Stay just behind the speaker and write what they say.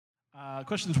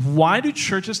Question is, why do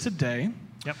churches today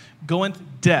Yep. go into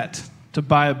debt to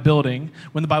buy a building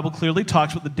when the Bible clearly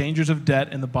talks about the dangers of debt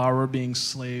and the borrower being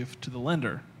slave to the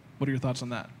lender? What are your thoughts on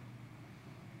that?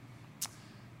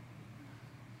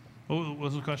 What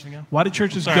was the question again? Why do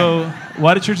churches Sorry.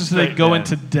 Why do churches today Straight go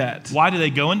debt. into debt? Why do they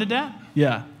go into debt?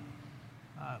 Yeah.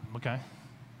 Okay.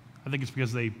 I think it's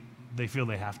because they feel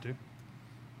they have to.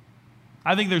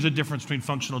 I think there's a difference between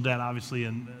functional debt, obviously,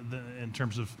 in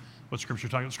terms of what Scripture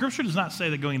talks about. Scripture does not say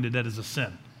that going into debt is a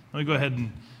sin. Let me go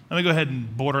ahead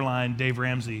and borderline Dave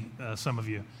Ramsey some of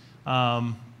you.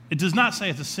 It does not say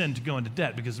it's a sin to go into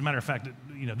debt, because as a matter of fact,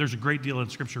 there's a great deal in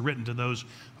Scripture written to those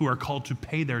who are called to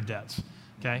pay their debts.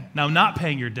 Okay? Now, not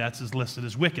paying your debts is listed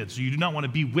as wicked, so you do not want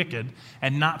to be wicked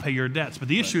and not pay your debts. But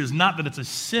the issue is not that it's a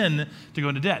sin to go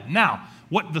into debt. Now,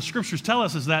 what the Scriptures tell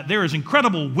us is that there is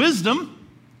incredible wisdom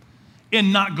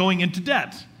in not going into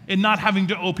debt, in not having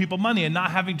to owe people money, and not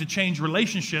having to change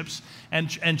relationships and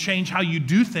change how you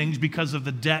do things because of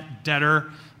the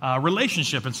debt-debtor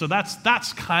relationship. And so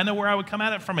that's kind of where I would come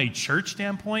at it from a church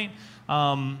standpoint.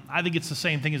 I think it's the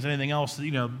same thing as anything else.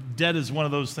 Debt is one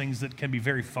of those things that can be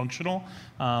very functional.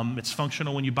 It's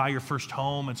functional when you buy your first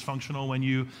home. It's functional when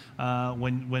you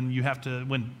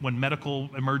when medical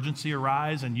emergency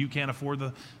arise and you can't afford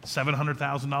the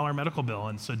 $700,000 medical bill.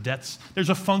 And so there's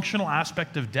a functional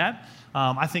aspect of debt.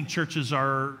 I think churches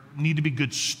need to be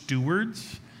good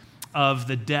stewards of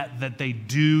the debt that they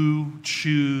do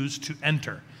choose to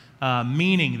enter.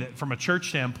 Meaning that from a church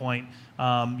standpoint,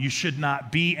 you should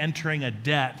not be entering a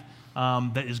debt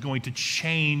that is going to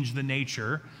change the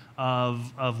nature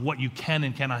of what you can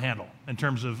and cannot handle in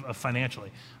terms of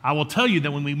financially. I will tell you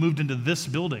that when we moved into this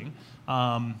building,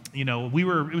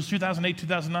 it was 2008,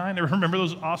 2009. I remember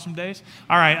those awesome days.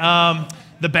 All right,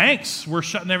 the banks were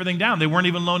shutting everything down. They weren't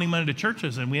even loaning money to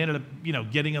churches, and we ended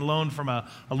up, getting a loan from a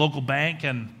local bank,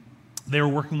 and they were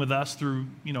working with us through,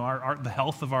 the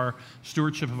health of our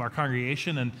stewardship of our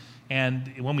congregation,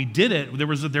 and when we did it,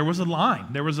 there was a line.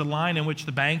 There was a line in which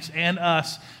the banks and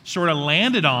us sort of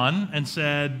landed on and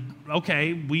said,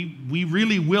 okay, we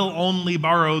really will only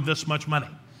borrow this much money.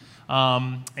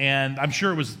 And I'm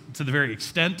sure it was to the very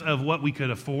extent of what we could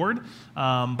afford.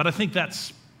 But I think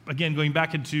that's, again, going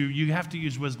back into, you have to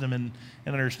use wisdom in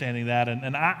understanding that.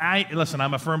 And I listen,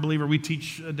 I'm a firm believer. We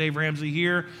teach Dave Ramsey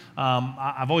here.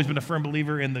 I've always been a firm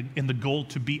believer in the goal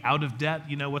to be out of debt.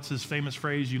 What's his famous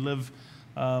phrase? You live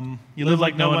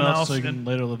like no one else, so you can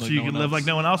later live like so you no can one live else. like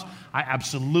no one else. I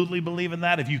absolutely believe in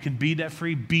that. If you can be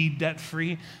debt-free, be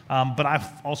debt-free. But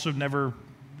I've also never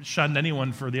shunned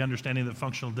anyone for the understanding that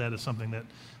functional debt is something that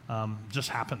just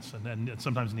happens and it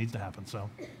sometimes needs to happen. So,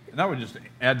 and I would just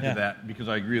add to that, because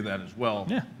I agree with that as well,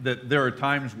 that there are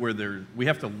times where we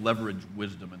have to leverage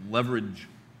wisdom and leverage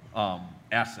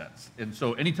assets. And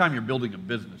so anytime you're building a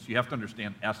business, you have to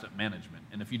understand asset management.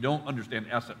 And if you don't understand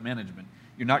asset management,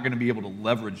 you're not going to be able to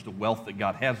leverage the wealth that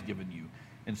God has given you.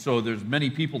 And so there's many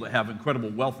people that have incredible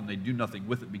wealth and they do nothing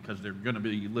with it because they're going to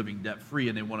be living debt-free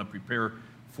and they want to prepare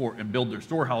for and build their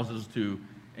storehouses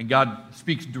and God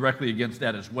speaks directly against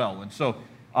that as well. And so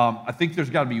I think there's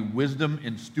got to be wisdom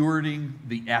in stewarding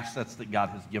the assets that God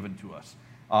has given to us.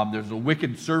 There's a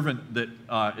wicked servant that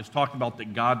is talked about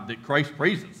that Christ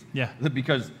praises. Yeah.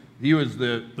 Because he was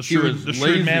the shrewd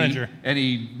lazy manager, and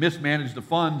he mismanaged the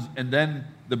funds, and then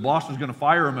the boss was going to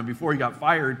fire him, and before he got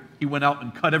fired, he went out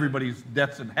and cut everybody's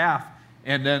debts in half,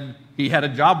 and then he had a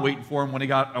job waiting for him when he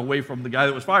got away from the guy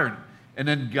that was firing him. And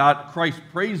then Christ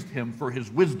praised him for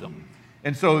his wisdom.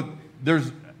 And so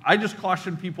I just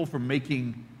caution people from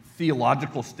making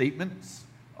theological statements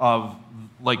of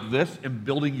like this and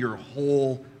building your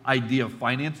whole idea of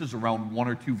finances around one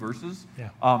or two verses. Yeah.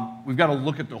 We've got to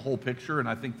look at the whole picture, and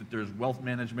I think that there's wealth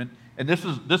management. And this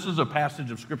is a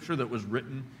passage of Scripture that was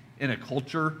written in a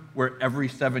culture where every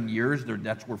 7 years their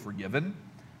debts were forgiven.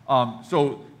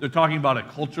 So they're talking about a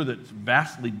culture that's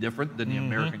vastly different than the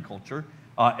American culture.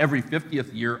 Every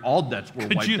 50th year, all debts were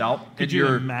wiped out. Could you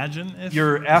imagine if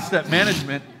your asset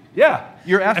management? Yeah,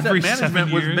 your asset Every management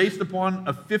 7 was years? based upon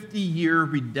a 50-year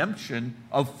redemption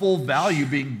of full value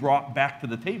being brought back to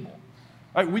the table.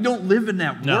 Right? We don't live in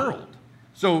that world.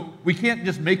 So we can't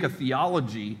just make a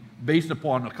theology based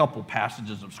upon a couple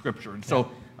passages of Scripture. And so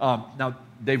now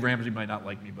Dave Ramsey might not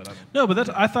like me, but I don't. No,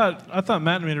 but I thought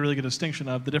Matt made a really good distinction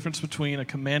of the difference between a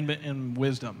commandment and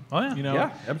wisdom. Oh yeah,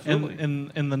 Yeah, absolutely.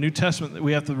 In the New Testament,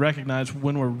 we have to recognize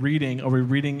when we're reading, are we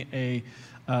reading a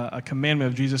commandment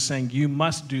of Jesus saying you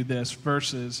must do this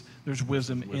versus there's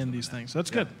wisdom in these things. So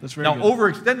that's good. That's very now, good.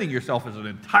 overextending yourself is an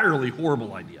entirely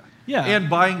horrible idea. Yeah. And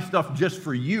buying stuff just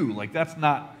for you, like that's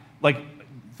not, like,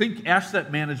 think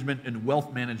asset management and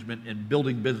wealth management and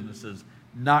building businesses.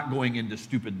 not going into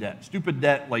stupid debt. Stupid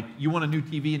debt, like you want a new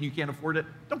TV and you can't afford it,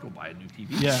 don't go buy a new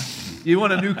TV. Yeah. You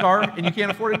want a new car and you can't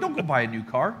afford it, don't go buy a new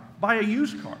car. Buy a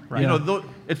used car. Right. You know,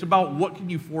 it's about what can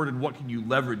you afford and what can you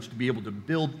leverage to be able to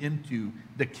build into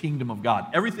the kingdom of God.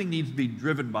 Everything needs to be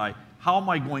driven by how am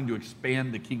I going to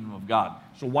expand the kingdom of God.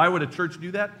 So why would a church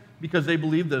do that? Because they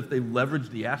believe that if they leverage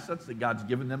the assets that God's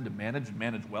given them to manage and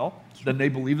manage well, then they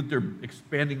believe that they're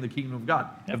expanding the kingdom of God.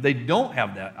 Yep. If they don't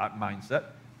have that mindset,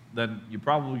 then you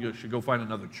probably should go find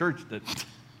another church that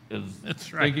is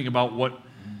thinking about what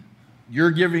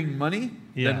you're giving money,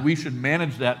 then we should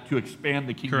manage that to expand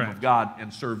the kingdom of God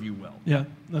and serve you well. Yeah,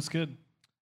 that's good.